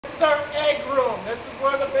is our egg room. This is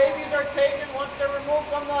where the babies are taken once they're removed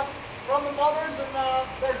from the mothers and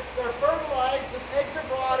they're fertilized and eggs are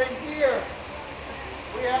brought in here.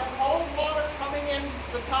 We have cold water coming in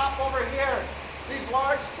the top over here. These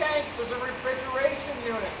large tanks is a refrigeration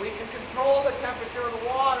unit. We can control the temperature of the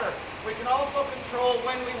water. We can also control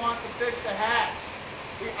when we want the fish to hatch.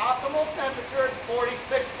 The optimal temperature is 46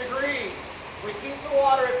 degrees. We keep the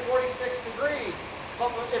water at 46 degrees.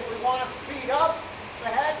 But if we want to speed up the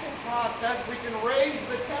hatching process, we can raise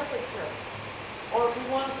the temperature. Or if we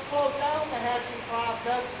want to slow down the hatching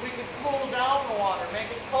process, we can cool down the water, make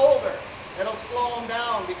it colder. It'll slow them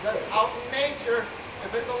down because out in nature,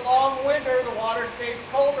 if it's a long winter, the water stays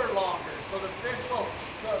colder longer. So the fish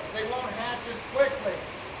they won't hatch as quickly.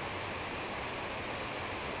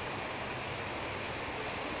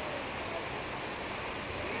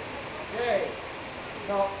 Okay.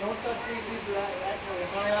 No, don't touch these. These are actually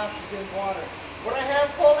high oxygen water. What I have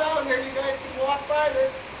pulled out here, you guys can walk by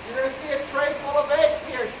this, you're going to see a tray full of eggs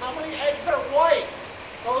here. Some of the eggs are white.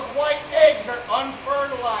 Those white eggs are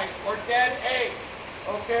unfertilized or dead eggs.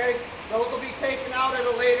 Okay? Those will be taken out at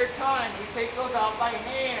a later time. We take those out by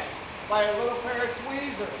hand, by a little pair of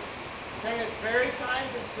tweezers. Okay? It's very time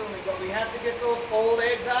consuming, but we have to get those old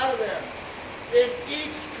eggs out of there. In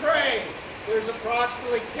each tray, there's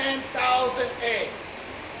approximately 10,000 eggs.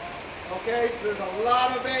 Okay, so there's a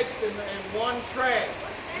lot of eggs in one tray.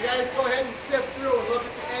 You guys go ahead and sift through and look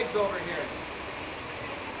at the eggs over here.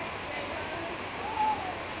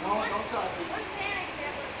 No, don't touch it.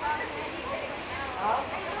 Huh?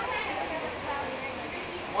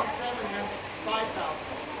 One salmon has 5,000.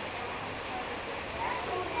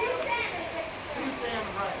 Two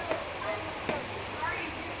salmon, right.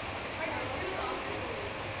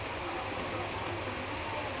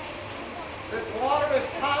 This water is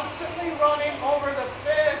constantly running over the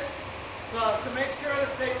fish to make sure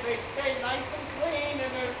that they stay nice and clean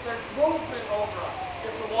and there's movement over them.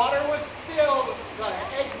 If the water was still, the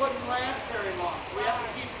eggs wouldn't last very long.